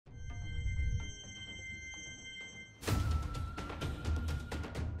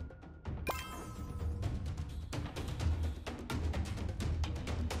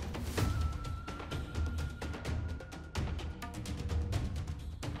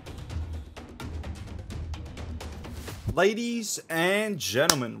Ladies and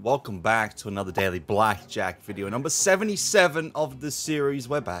gentlemen, welcome back to another Daily Blackjack video, number 77 of the series.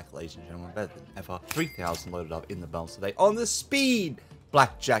 We're back, ladies and gentlemen, better than ever. 3,000 loaded up in the balance today on the speed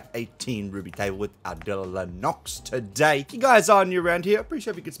Blackjack 18 Ruby table with our Lennox today. If you guys are new around here, I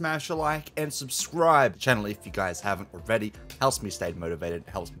appreciate if you could smash a like and subscribe to the channel if you guys haven't already. Helps me stay motivated,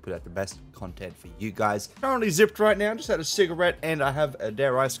 helps me put out the best content for you guys. Currently zipped right now, just had a cigarette and I have a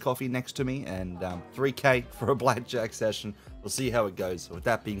Dare iced coffee next to me and 3K for a blackjack session. We'll see how it goes. So with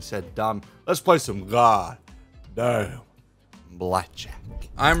that being said, let's play some goddamn blackjack.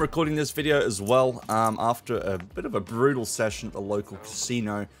 I'm recording this video as well after a bit of a brutal session at the local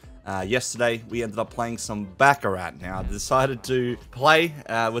casino. Yesterday, we ended up playing some Baccarat. Now, I decided to play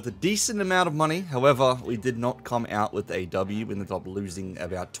with a decent amount of money. However, we did not come out with a W. We ended up losing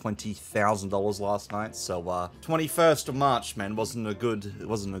about $20,000 last night. So, 21st of March, man, wasn't a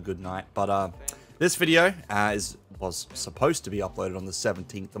good night. But this video was supposed to be uploaded on the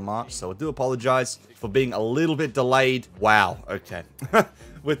 17th of March, so I do apologize for being a little bit delayed. Wow, okay.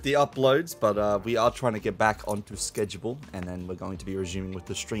 With the uploads, but we are trying to get back onto schedule, and then we're going to be resuming with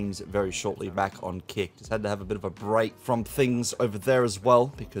the streams very shortly back on Kick. Just had to have a bit of a break from things over there as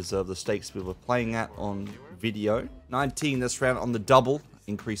well, because of the stakes we were playing at on video. 19 this round on the double,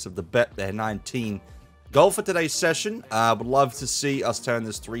 increase of the bet there, 19. Goal for today's session, would love to see us turn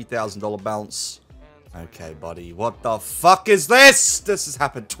this $3,000 balance. Okay, buddy, what the fuck is this? This has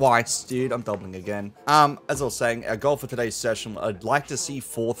happened twice, dude. I'm doubling again. As I was saying, our goal for today's session, I'd like to see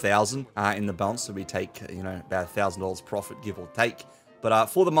 4,000 in the balance, so we take, you know, about $1,000 profit, give or take. But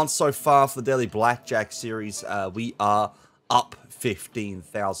for the month so far, for the Daily Blackjack series, we are up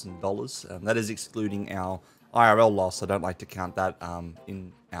 $15,000. That is excluding our IRL loss. I don't like to count that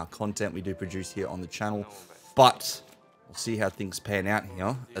in our content we do produce here on the channel. But we'll see how things pan out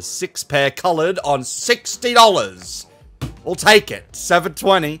here. A 6-pair colored on $60. We'll take it.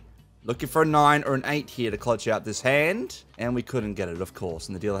 720. Looking for a 9 or an 8 here to clutch out this hand. And we couldn't get it, of course.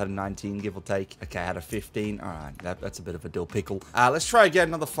 And the dealer had a 19, give or take. Okay, I had a 15. Alright, that's a bit of a dill pickle. Let's try again.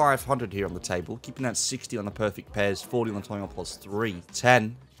 Another 500 here on the table. Keeping that 60 on the perfect pairs. 40 on the 21 plus 3.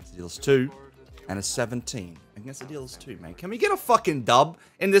 10. The dealer's 2. And a 17. Against the dealer's 2, man. Can we get a fucking dub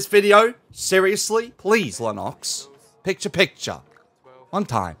in this video? Seriously? Please, Lennox. Picture. One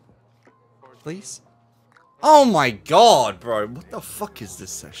time. Please? Oh my god, bro. What the fuck is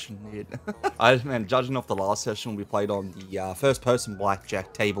this session, dude? Man, judging off the last session we played on the first-person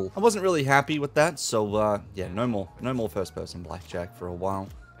blackjack table, I wasn't really happy with that, so, yeah, no more first-person blackjack for a while.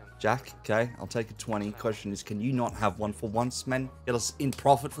 Jack, okay, I'll take a 20. Question is, can you not have one for once, man? Get us in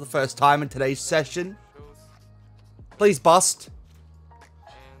profit for the first time in today's session? Please bust.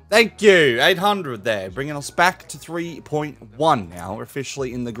 Thank you, 800 there, bringing us back to 3.1 now. We're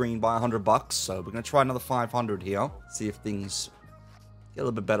officially in the green by $100, so we're going to try another 500 here. See if things get a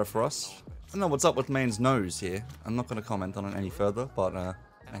little bit better for us. I don't know what's up with man's nose here. I'm not going to comment on it any further, but, man,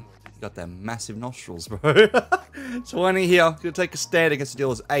 you got them massive nostrils, bro. 20 here, going to take a stand against the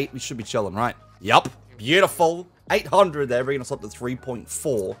dealer's 8. We should be chilling, right? Yup, beautiful. 800 there, bringing us up to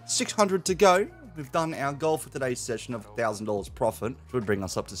 3.4. 600 to go. We've done our goal for today's session of $1,000 profit, which would bring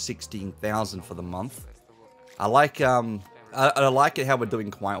us up to 16,000 for the month. I like it how we're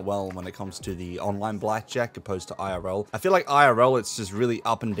doing quite well when it comes to the online blackjack opposed to IRL. I feel like IRL, it's just really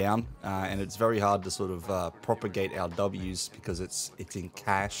up and down, and it's very hard to sort of propagate our W's because it's in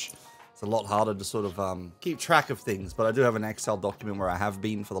cash. It's a lot harder to sort of keep track of things, but I do have an Excel document where I have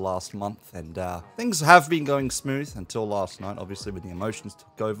been for the last month, and things have been going smooth until last night, obviously, when the emotions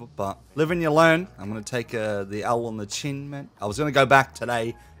took over, but live and you learn. I'm going to take the L on the chin, man. I was going to go back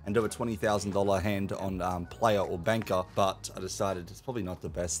today and do a $20,000 hand on player or banker, but I decided it's probably not the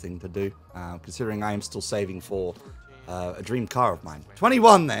best thing to do, considering I am still saving for a dream car of mine.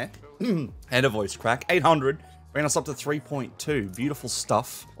 21 there, and a voice crack, 800. Bringing us up to 3.2. Beautiful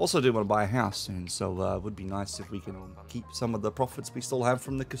stuff. Also do want to buy a house soon, so it would be nice if we can keep some of the profits we still have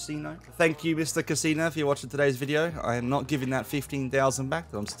from the casino. Thank you, Mr. Casino, if you're watching today's video. I am not giving that 15,000 back,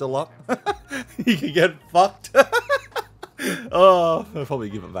 that I'm still up. You can get fucked. Oh, I'll probably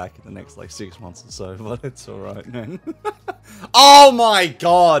give it back in the next, like, 6 months or so, but it's alright, man. Oh my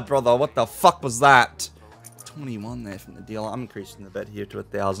god, brother, what the fuck was that? 21 there from the dealer. I'm increasing the bet here to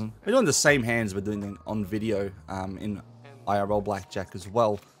 1,000. We're doing the same hands we're doing on video in IRL blackjack as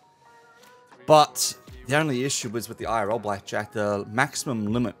well. But the only issue is with the IRL blackjack, the maximum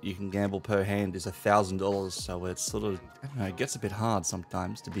limit you can gamble per hand is $1,000. So it's sort of, I don't know, it gets a bit hard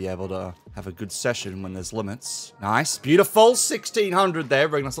sometimes to be able to have a good session when there's limits. Nice, beautiful, 1,600 there,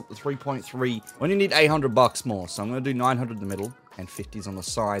 bringing us up to 3.3. When you need $800 more, so I'm going to do 900 in the middle and 50s on the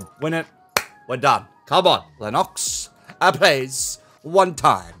side. Win it. We're done. Come on, Lennox. Please. One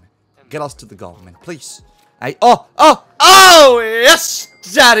time. Get us to the goal, man. Please. Hey, oh, yes,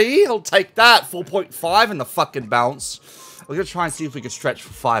 daddy. I'll take that. 4.5 in the fucking bounce. We're going to try and see if we can stretch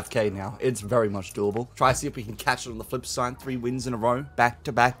for 5k now. It's very much doable. Try to see if we can catch it on the flip side. 3 wins in a row. Back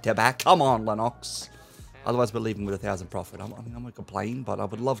to back to back. Come on, Lennox. Otherwise, we're leaving with 1,000 profit. I mean, I'm going to complain, but I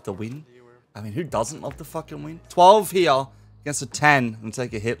would love to win. I mean, who doesn't love to fucking win? 12 here against a 10. And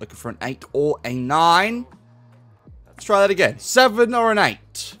take a hit looking for an 8 or a 9. Let's try that again. 7 or an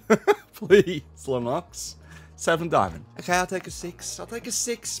 8. Please, Lennox. 7 diamond. Okay, I'll take a 6. I'll take a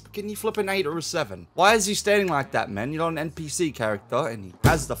 6. Can you flip an 8 or a 7? Why is he standing like that, man? You're not an NPC character, and he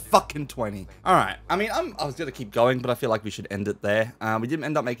has the fucking 20. Alright, I mean, I was gonna keep going, but I feel like we should end it there. We didn't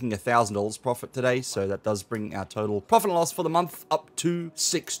end up making $1,000 profit today, so that does bring our total profit and loss for the month up to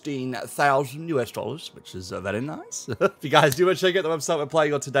 16,000 US dollars, which is very nice. If you guys do want to check out the website we're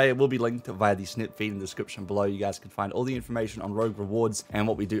playing on today, it will be linked via the snip feed in the description below. You guys can find all the information on Rogue Rewards and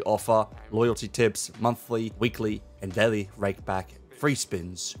what we do offer, loyalty tips, monthly, weekly, and daily rake back, free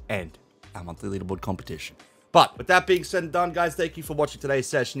spins, and our monthly leaderboard competition. But with that being said and done, guys, thank you for watching today's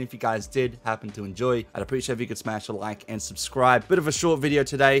session. If you guys did happen to enjoy, I'd appreciate if you could smash a like and subscribe. Bit of a short video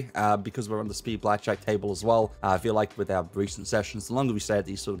today because we're on the speed blackjack table as well. I feel like with our recent sessions, the longer we stay at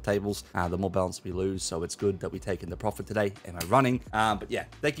these sort of tables, the more balance we lose. So it's good that we take in the profit today. Am I running? But yeah,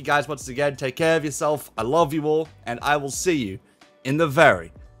 thank you guys once again. Take care of yourself. I love you all, and I will see you in the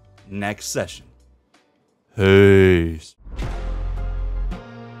very next session. Peace.